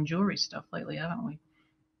stuff than jewelry stuff lately, haven't we?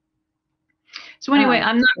 So anyway,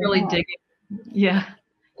 I'm not really digging this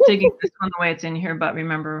one the way it's in here, but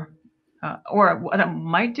remember, or what I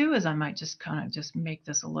might do is I might just kind of just make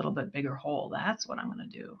this a little bit bigger hole. That's what I'm going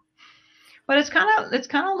to do. But it's kind of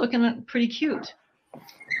looking pretty cute.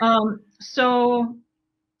 So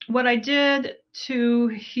what I did to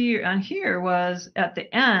here was at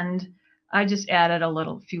the end, I just added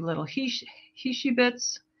a few little hishi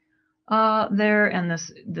bits there, and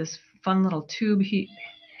this fun little tube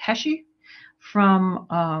heshi from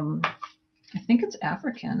I think it's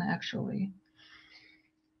African actually.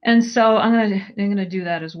 And so I'm gonna do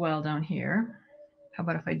that as well down here. How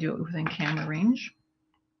about if I do it within camera range?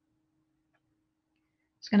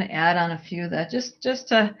 Just gonna add on a few that just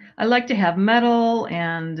to, I like to have metal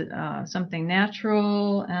and something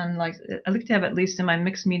natural, and I like to have at least in my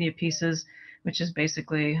mixed media pieces, which is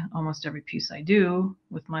basically almost every piece I do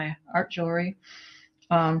with my art jewelry,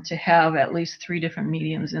 to have at least 3 different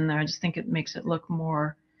mediums in there. I just think it makes it look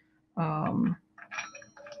more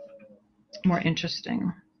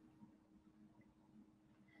interesting.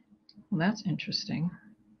 Well, that's interesting.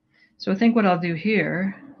 So I think what I'll do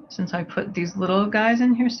here, since I put these little guys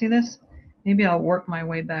in here, see this? Maybe I'll work my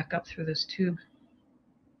way back up through this tube.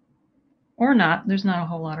 Or not, there's not a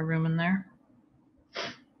whole lot of room in there.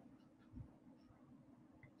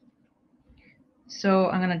 So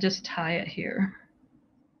I'm gonna just tie it here.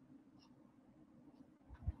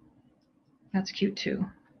 That's cute too.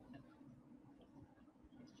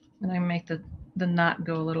 And I make the knot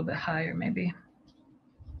go a little bit higher maybe.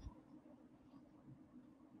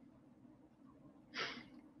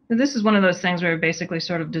 This is one of those things where you're basically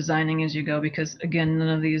sort of designing as you go, because again, none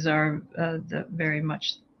of these are very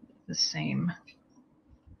much the same.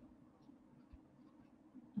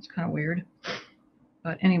 It's kind of weird.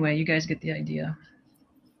 But anyway, you guys get the idea.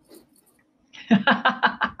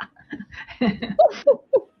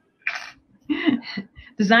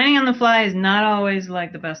 Designing on the fly is not always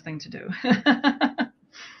like the best thing to do.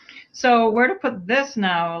 So where to put this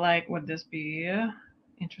now? Like, would this be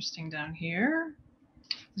interesting down here?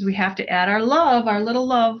 Because we have to add our love, our little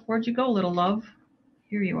love. Where'd you go, little love?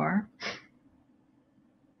 Here you are.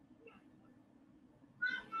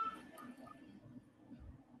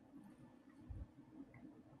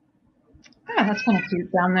 Ah, that's kind of cute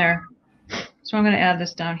down there. So I'm going to add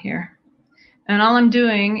this down here. And all I'm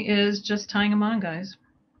doing is just tying them on, guys.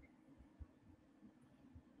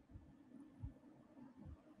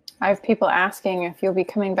 I have people asking if you'll be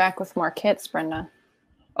coming back with more kits, Brenda.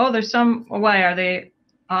 Oh, there's some. Why are they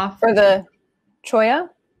off? For the Cholla?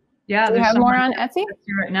 Yeah, do you have more on Etsy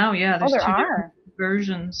right now? Yeah, there's 2 different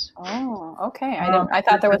versions. Oh, okay. I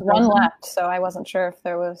thought there was one left, so I wasn't sure if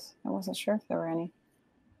there was. I wasn't sure if there were any.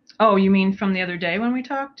 Oh, you mean from the other day when we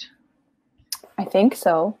talked? I think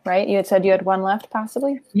so, right? You had said you had one left,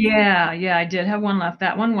 possibly? Yeah, I did have one left.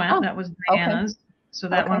 That one went. That was Diana's. Okay. So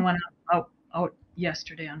that one went out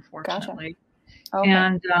yesterday, unfortunately. Gotcha. Okay.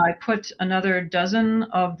 And I put another dozen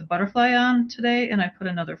of the butterfly on today, and I put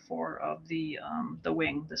another 4 of the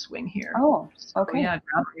wing, this wing here. Oh, okay. So, yeah,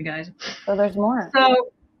 grab it, you guys. So there's more.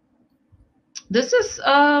 So this is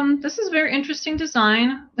very interesting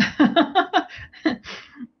design.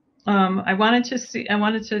 I wanted to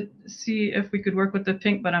see if we could work with the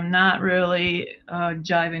pink, but I'm not really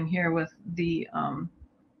jiving here with the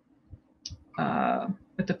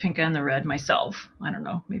pink and the red myself. I don't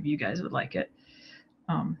know. Maybe you guys would like it.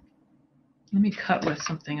 Let me cut with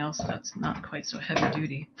something else that's not quite so heavy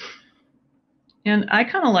duty. And I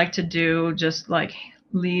kind of like to do just like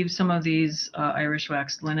leave some of these Irish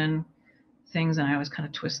waxed linen things, and I always kind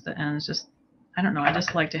of twist the ends. Just, I don't know. I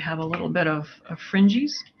just like to have a little bit of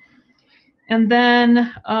fringes. And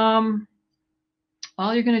then all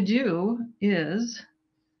you're going to do is,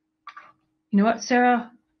 you know what,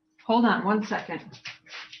 Sarah? Hold on 1 second.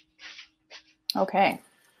 Okay.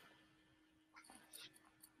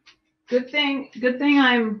 Good thing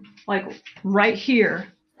I'm like right here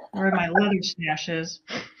where my leather stash is.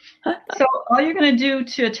 So all you're going to do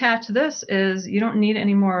to attach this is you don't need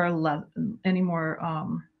any more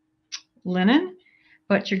linen,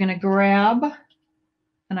 but you're going to grab,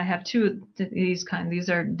 and I have two of these these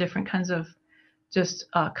are different kinds of just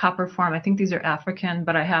copper form. I think these are African,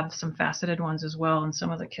 but I have some faceted ones as well in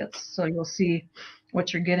some of the kits, so you'll see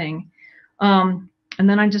what you're getting. And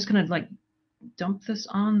then I'm just going to like dump this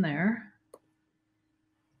on there.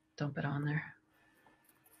 Dump it on there.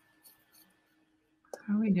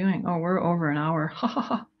 How are we doing? Oh, we're over an hour.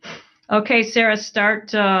 Okay, Sarah,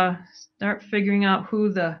 start figuring out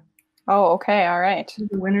who the okay, all right. Who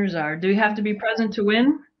the winners are. Do you have to be present to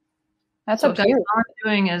win? That's up to you. All I'm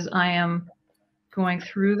doing is I am going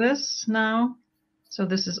through this now. So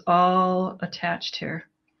this is all attached here.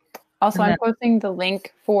 Also, I'm posting the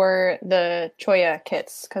link for the Cholla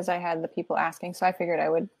kits because I had the people asking, so I figured I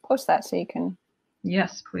would post that so you can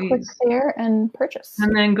click there and purchase.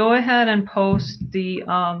 And then go ahead and post the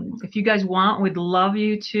if you guys want, we'd love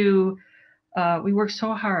you to we work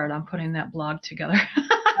so hard on putting that blog together.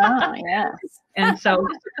 Oh, yes. And so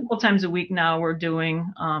a couple times a week now we're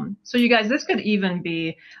doing so you guys, this could even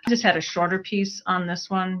be, I just had a shorter piece on this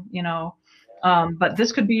one, you know, but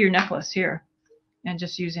this could be your necklace here, and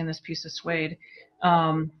just using this piece of suede,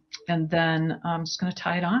 and then I'm just going to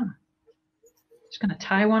tie it on. Just going to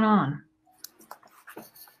tie one on.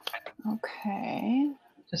 Okay.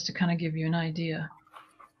 Just to kind of give you an idea.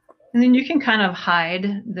 And then you can kind of hide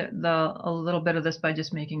a little bit of this by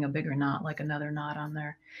just making a bigger knot, like another knot on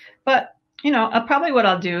there. But, you know, probably what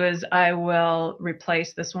I'll do is I will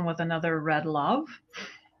replace this one with another red love.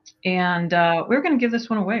 And we're going to give this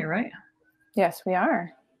one away, right? Yes, we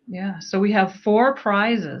are. Yeah. So we have 4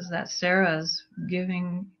 prizes that Sarah's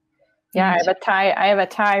giving. Yeah, I have a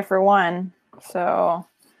tie for one. So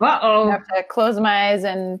I have to close my eyes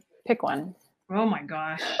and pick one. Oh my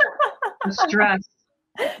gosh. The stress.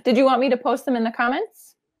 Did you want me to post them in the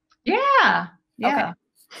comments? Yeah. Okay.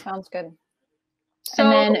 Sounds good.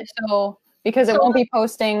 And then, because it won't be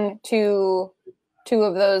posting to 2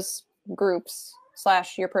 of those groups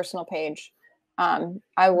 / your personal page,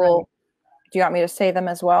 I will, do you want me to say them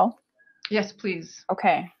as well? Yes, please.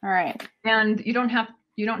 Okay. All right. And you don't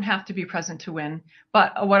have to be present to win.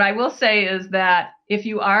 But what I will say is that if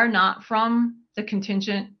you are not from the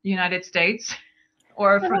contingent United States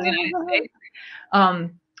or from the United States,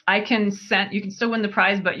 you can still win the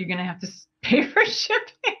prize, but you're going to have to pay for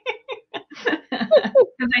shipping.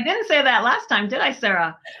 Because I didn't say that last time, did I,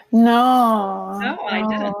 Sarah? No, I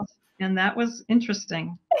didn't. And that was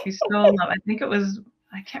interesting. We still, I think it was,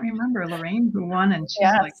 I can't remember, Lorraine who won, and she's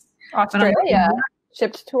like, Australia.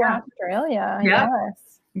 Shipped to Australia. Yep.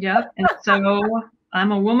 Yes. Yep. And so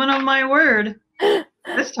I'm a woman of my word.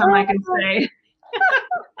 This time I can say.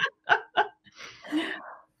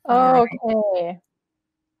 Okay.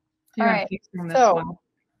 All right. So,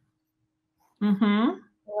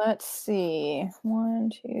 let's see.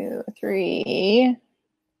 1, 2, 3.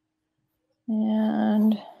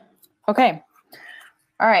 And okay.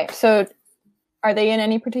 All right. So are they in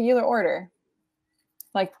any particular order?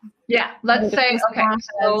 Like, yeah, let's say, okay.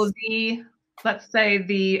 So let's say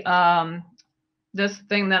this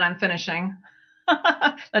thing that I'm finishing.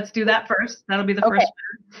 Let's do that first. That'll be the first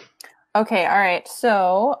one. Okay, all right.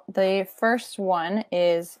 So the first one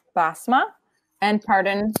is Basma, and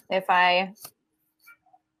pardon if I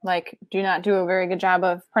do not do a very good job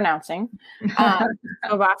of pronouncing. So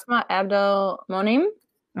Basma Abdel Monim.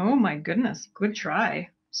 Oh my goodness, good try.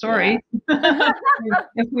 Sorry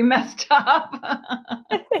if we messed up.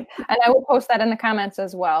 And I will post that in the comments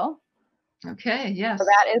as well. Okay, yes. So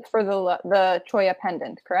that is for the Cholla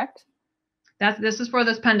pendant, correct? This is for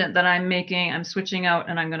this pendant that I'm making. I'm switching out,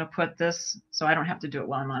 and I'm going to put this, so I don't have to do it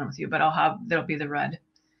while I'm on with you, but there'll be the red.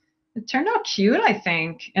 It turned out cute, I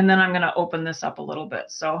think. And then I'm going to open this up a little bit.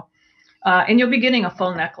 So, and you'll be getting a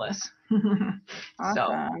full necklace. Awesome.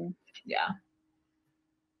 So, yeah.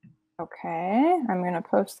 Okay, I'm going to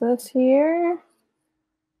post this here.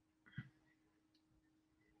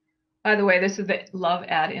 By the way, this is the Love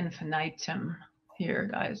ad infinitum here,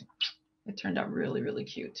 guys. It turned out really, really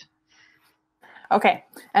cute. Okay,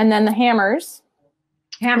 and then the hammers.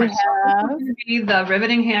 Hammers. So going to be the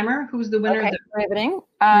riveting hammer. Who's the winner? Okay, riveting.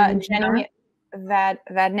 Jenny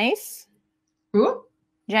Vadnais. Who?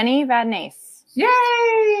 Jenny Vadnais.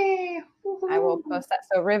 Yay! I will post that.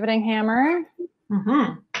 So riveting hammer.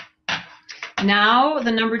 Now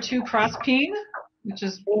the number 2 cross peen, which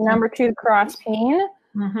is the number 2 cross peen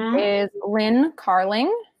is Lynn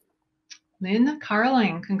Carling. Lynn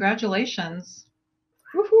Carling, congratulations.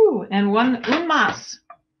 Woohoo! And one Unmas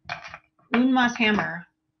hammer,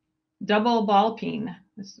 double ball peen.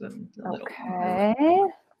 This is a little okay.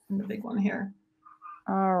 And the big one here.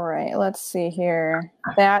 All right, let's see here.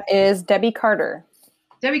 That is Debbie Carter.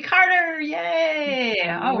 Debbie Carter, yay!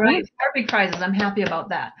 All right, our big prizes. I'm happy about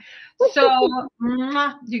that. So,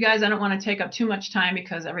 you guys, I don't want to take up too much time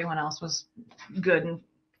because everyone else was good and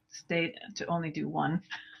stayed to only do 1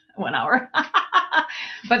 hour.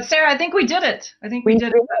 But Sarah, I think we did it. I think we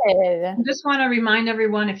did it. I just want to remind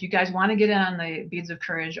everyone, if you guys want to get in on the Beads of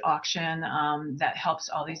Courage auction that helps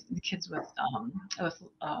all these kids with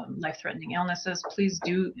life-threatening illnesses, please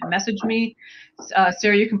do message me.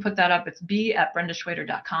 Sarah, you can put that up. It's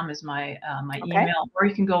b@brendaschwader.com is my email, or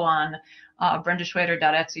you can go on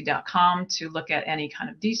brendaschwader.etsy.com to look at any kind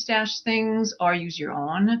of de-stash things, or use your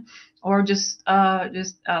own, or just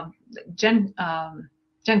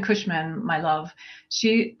Jen Cushman, my love,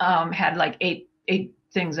 she had like eight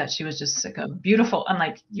things that she was just sick of. Beautiful. I'm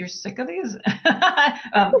like, you're sick of these?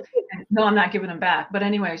 No, I'm not giving them back. But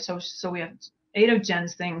anyway, so we have 8 of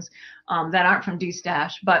Jen's things that aren't from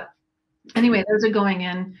D-Stash. But anyway, those are going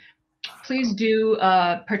in. Please do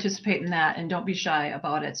participate in that, and don't be shy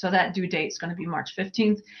about it. So that due date is going to be March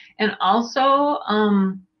 15th. And also,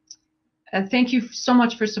 thank you so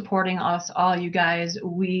much for supporting us, all you guys.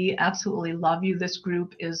 We absolutely love you. This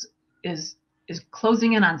group is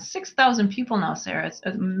closing in on 6,000 people now, Sarah. It's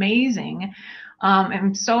amazing.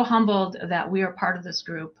 I'm so humbled that we are part of this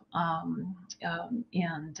group, and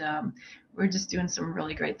we're just doing some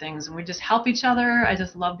really great things, and we just help each other. I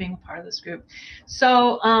just love being a part of this group.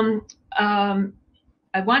 So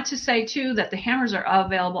I want to say, too, that the hammers are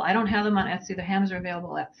available. I don't have them on Etsy. The hammers are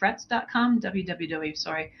available at frets.com,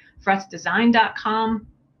 fretsdesign.com.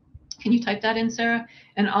 Can you type that in, Sarah?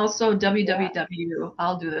 And also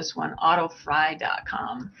I'll do this one,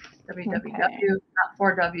 autofrei.com. www, not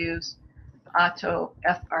 4 W's, auto,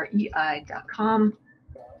 FREI.com.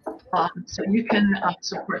 So you can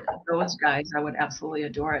support those guys. I would absolutely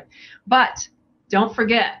adore it. But don't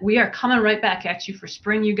forget, we are coming right back at you for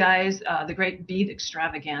spring, you guys. The Great Bead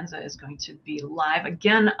Extravaganza is going to be live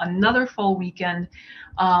again, another full weekend,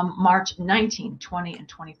 March 19th, 20th, and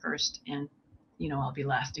 21st. And, I'll be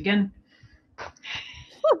last again.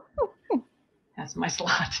 That's my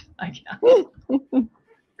slot, I guess.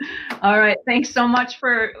 All right. Thanks so much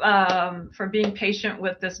for being patient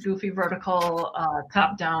with this goofy vertical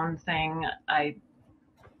top-down thing. I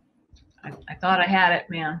thought I had it,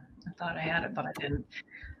 man. I thought I had it, but I didn't.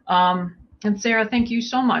 And Sarah, thank you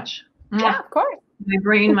so much. Yeah, of course. My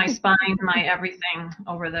brain, my spine, my everything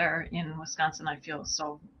over there in Wisconsin, I feel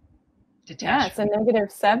so detached. Yeah, it's a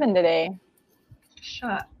 -7 today.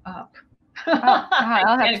 Shut up.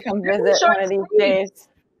 I'll have to come visit one of these days.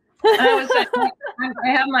 I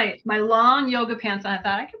have my long yoga pants on. I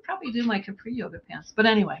thought I could probably do my capri yoga pants. But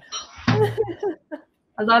anyway.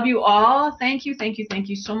 I love you all. Thank you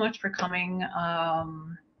so much for coming.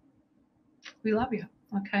 We love you.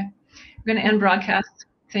 Okay. We're going to end broadcast.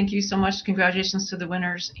 Thank you so much. Congratulations to the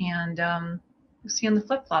winners. And we'll see you on the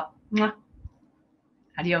flip-flop.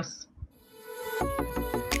 Adios.